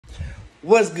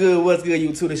What's good,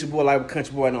 YouTube? This your boy, Live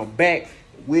Country Boy, and I'm back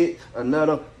with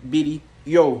another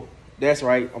video. That's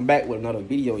right, I'm back with another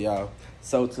video, y'all.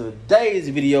 So today's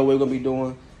video we're gonna be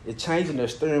doing is changing the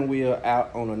steering wheel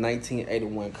out on a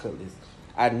 1981 Cutlass.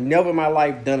 I never in my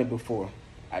life done it before.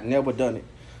 I never done it.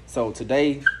 So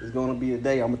today is gonna be a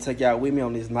day. I'm gonna take y'all with me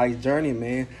on this nice journey,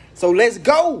 man. So let's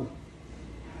go.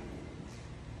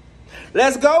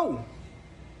 Let's go.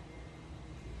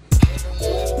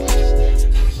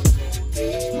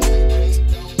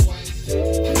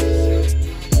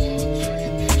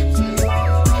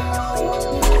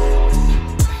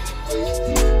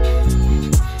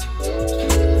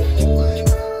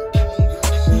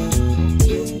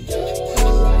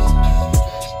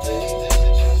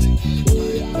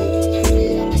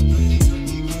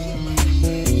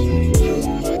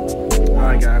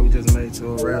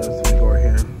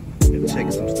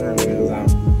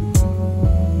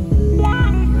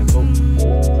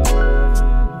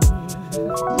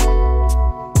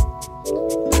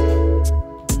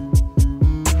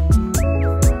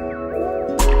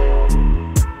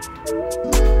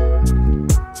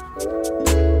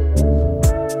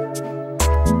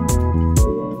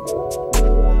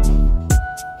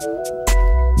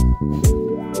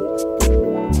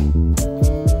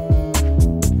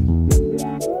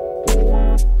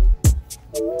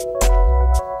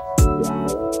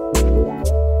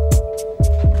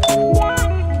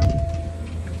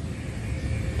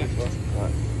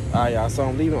 Alright, y'all, so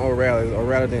I'm leaving O'Reilly's.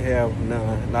 O'Reilly didn't have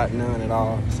none, not none at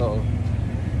all. So,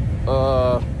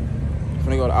 I'm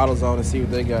gonna go to AutoZone and see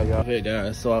what they got, y'all. Hey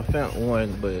guys, so I found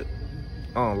one, but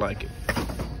I don't like it.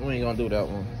 We ain't gonna do that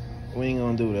one. We ain't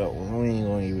gonna do that one. We ain't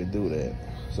gonna even do that.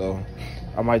 So,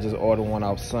 I might just order one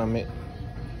off Summit.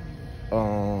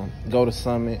 Go to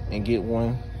Summit and get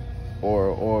one, or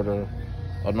order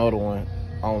another one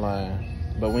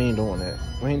online. But we ain't doing that.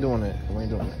 We ain't doing that. We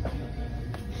ain't doing that.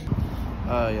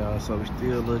 Alright, y'all, so we're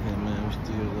still looking, man. We're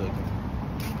still looking.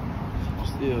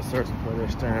 Still searching for that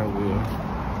steering wheel.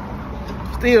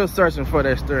 Still searching for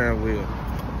that steering wheel.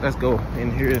 Let's go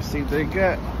in here and see what they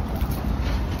got.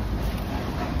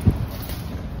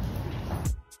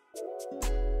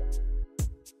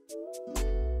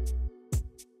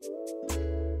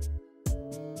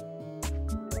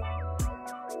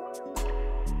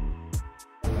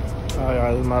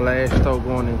 Alright, this is my last store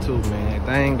going into, man. If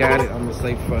they ain't got it, I'm gonna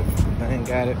say fuck it. If they ain't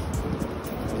got it,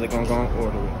 they're gonna go and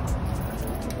order it.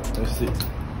 Let's see.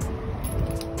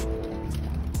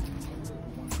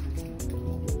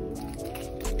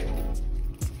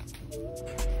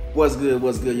 What's good,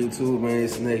 YouTube, man?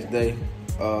 It's the next day.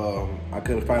 I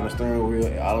couldn't find a steering wheel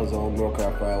at AutoZone, nor could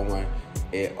I find one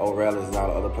at O'Reilly's and all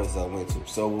the other places I went to.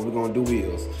 So what we're gonna do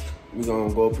is, we're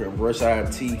gonna go up here and brush our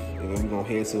teeth, and then we're gonna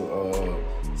head to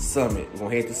Summit. We're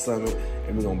gonna head to Summit,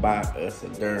 and we're gonna buy us a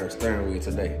darn steering wheel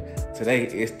today. Today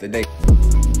is the day.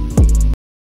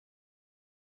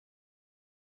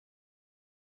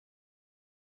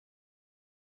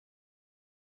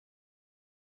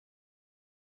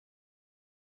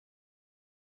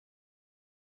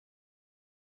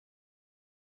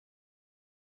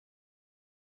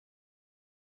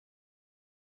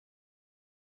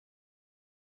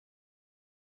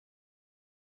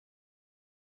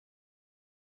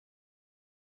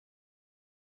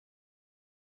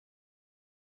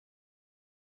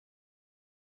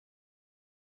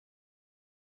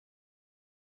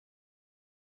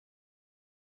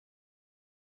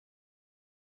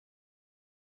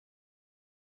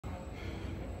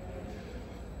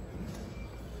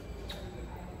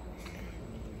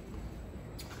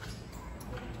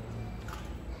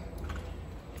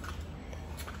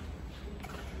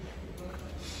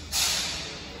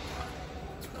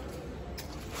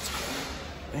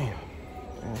 Damn,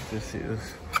 this is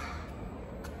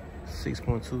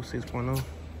 6.2, 6.0.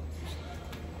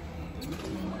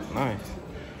 Nice.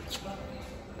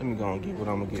 Let me go and get what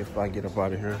I'm gonna get if I get up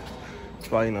out of here. It's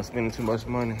probably not spending too much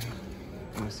money.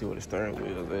 Let me see what the steering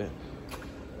wheel is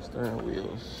at. Steering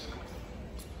wheels.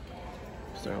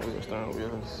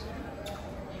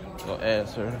 Go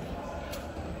ask her.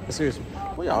 Seriously,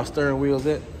 where y'all steering wheels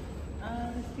at?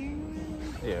 The steering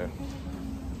wheel? Yeah.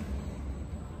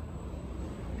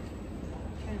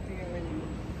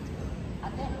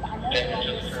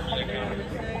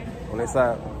 On this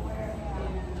side.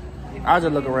 I'll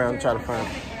just look around and try to find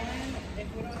it.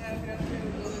 If we don't have enough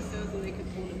steering wheel, so they can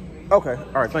pull it for you. Okay,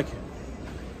 all right, thank you.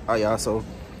 All right, y'all, so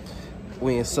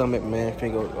we in Summit, man.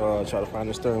 Finna go try to find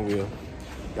the steering wheel.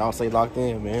 Y'all stay locked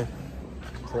in, man.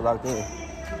 Stay locked in.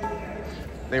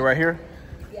 They right here?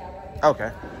 Yeah, right here.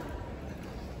 Okay.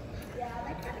 Yeah,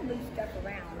 they kind of move stuff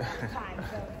around all the time,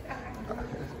 so.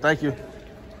 Thank you.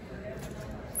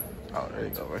 there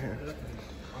you go, right here.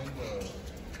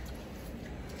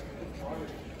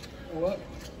 What?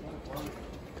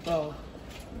 Oh.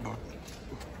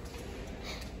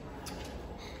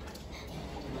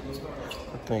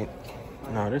 I think,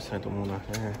 no, this ain't the one I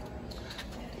had.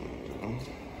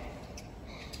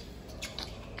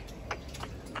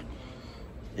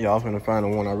 Yeah, I'm finna find the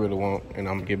one I really want, and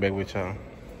I'm gonna get back with y'all.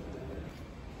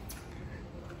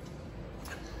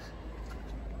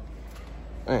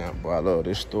 Damn, boy, I love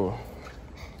this store.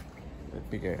 That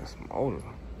big ass motor.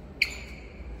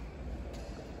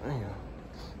 Damn.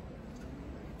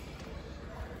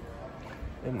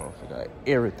 That motherfucker got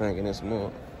everything in this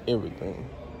mug. Everything.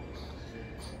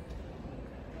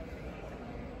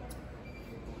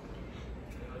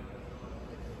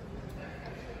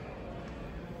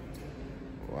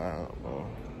 Wow, bro.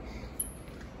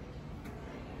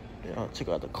 Yeah, check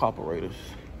out the carburetors.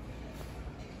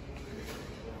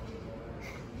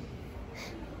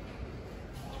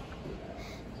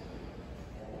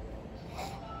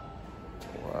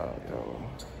 Wow, yo.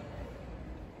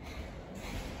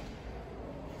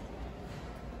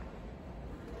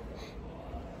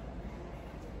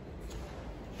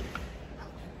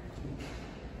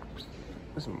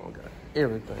 This one got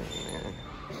everything, man.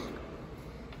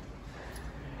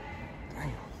 Damn.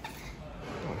 I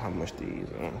don't know how much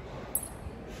these are.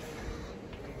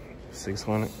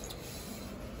 600.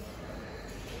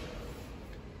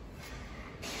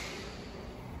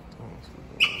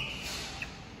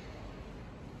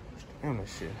 Damn, that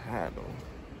shit high though.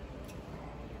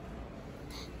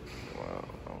 Wow.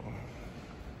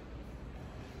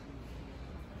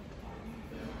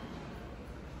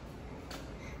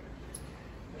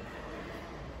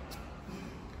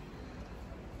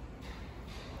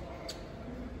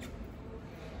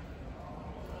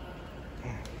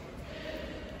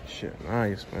 Shit,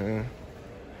 nice, man.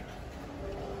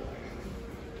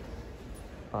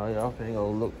 Oh yeah, I'm finna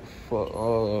go look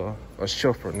for a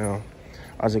shifter now.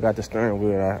 I just got the steering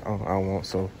wheel I want,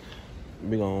 so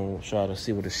we gonna try to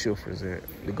see what the shifters at.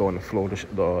 They go on the floor,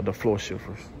 the floor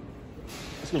shifters.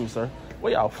 Excuse me, sir.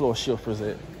 Where y'all floor shifters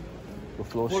at? The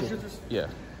floor shifters? Yeah.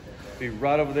 Be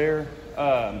right over there.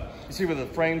 You see where the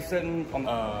frame's sitting on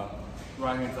the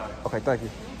right hand side. Okay, thank you.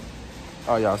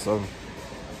 Oh yeah, so I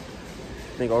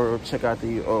think I'll check out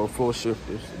the floor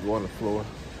shifters. Go on the floor.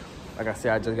 Like I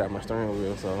said, I just got my steering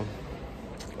wheel, so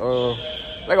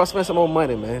I gotta spend some more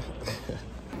money, man.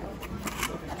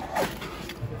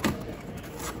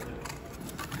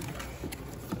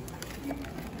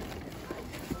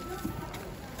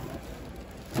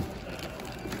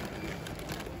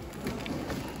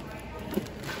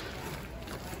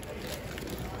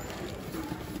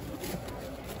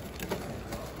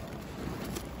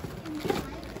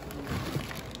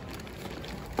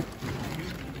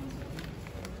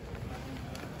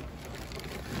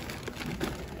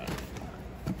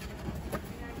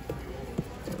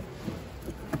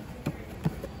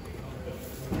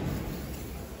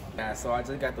 So I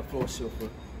just got the floor shifter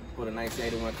for the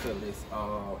 1981 Cutlass,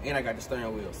 and I got the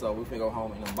steering wheel. So we finna go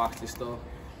home and unbox this stuff.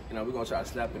 You know, we're gonna try to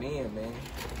slap it in, man.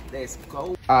 Let's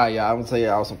go. Yeah, I'm gonna tell you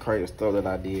all some crazy stuff that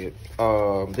I did.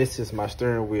 This is my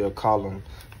steering wheel column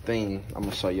thing. I'm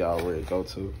gonna show y'all where it go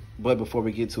to. But before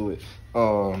we get to it,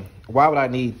 why would I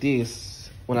need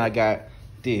this when I got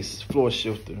this floor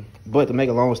shifter? But to make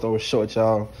a long story short,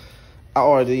 y'all, I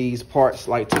ordered these parts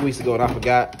like 2 weeks ago and I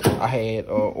forgot I had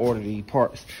ordered these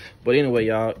parts. But anyway,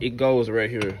 y'all, it goes right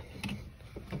here.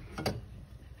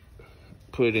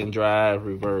 Put it in drive,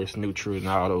 reverse, neutral, and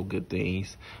all those good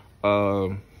things.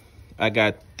 I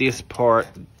got this part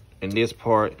and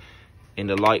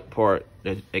the light part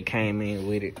that came in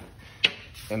with it.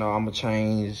 And I'm gonna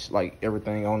change like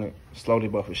everything on it slowly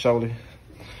but for surely.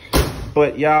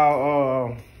 But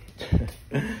y'all,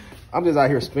 I'm just out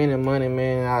here spending money,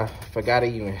 man. I forgot I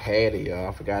even had it, y'all.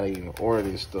 I forgot I even ordered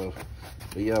this stuff.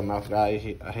 But yeah, man, I forgot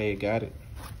I had got it.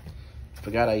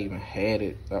 Forgot I even had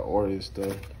it. I ordered this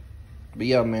stuff. But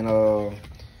yeah, man,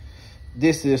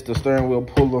 this is the steering wheel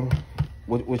puller,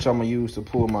 which I'm gonna use to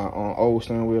pull my old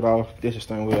steering wheel off. This is the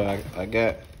steering wheel I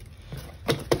got.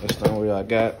 The steering wheel I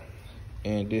got.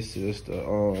 And this is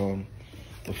the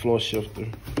floor shifter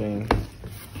thing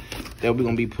that we're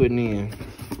gonna be putting in.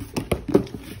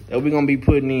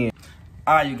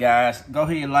 All right, you guys, go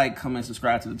ahead and like, comment,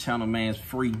 subscribe to the channel, man. It's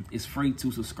free. It's free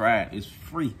to subscribe. It's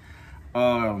free.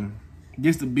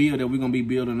 This the build that we're gonna be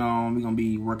building on. We're gonna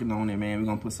be working on it, man. We're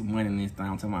gonna put some money in this thing.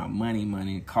 I'm talking about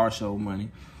money, car show money.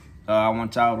 I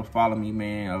want y'all to follow me,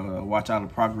 man. Watch all the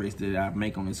progress that I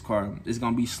make on this car. It's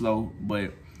gonna be slow,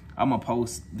 but I'm gonna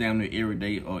post damn near every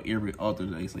day or every other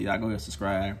day. So y'all go ahead and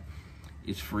subscribe.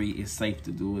 It's free. It's safe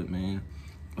to do it, man.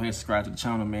 go ahead, subscribe to the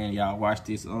channel, man. Y'all watch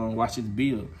this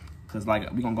build. Cause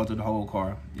like we gonna go through the whole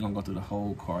car. We gonna go through the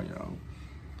whole car, y'all.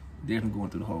 Definitely going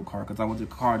through the whole car. Cause I want the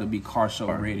car to be car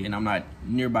show ready. And I'm not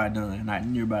nearby done. Not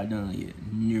nearby done yet.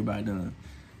 Nearby done.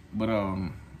 But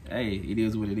hey, it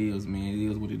is what it is, man. It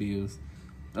is what it is.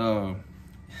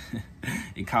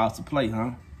 It calls to play,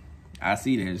 huh? I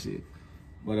see that shit.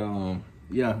 But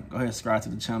yeah, go ahead, subscribe to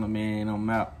the channel, man. I'm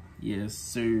out. Yes,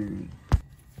 sir.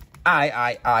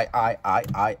 Alright.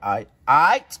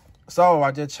 So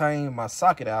I just changed my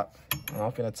socket out.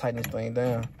 I'm finna tighten this thing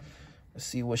down. Let's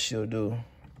see what she'll do.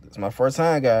 It's my first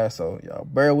time, guys, so y'all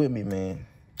bear with me, man.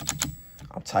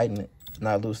 I'm tightening it.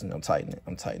 Not loosening, I'm tightening it.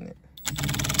 I'm tightening it.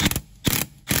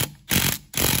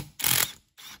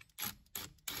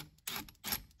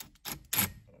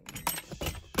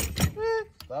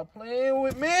 Stop playing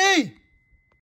with me!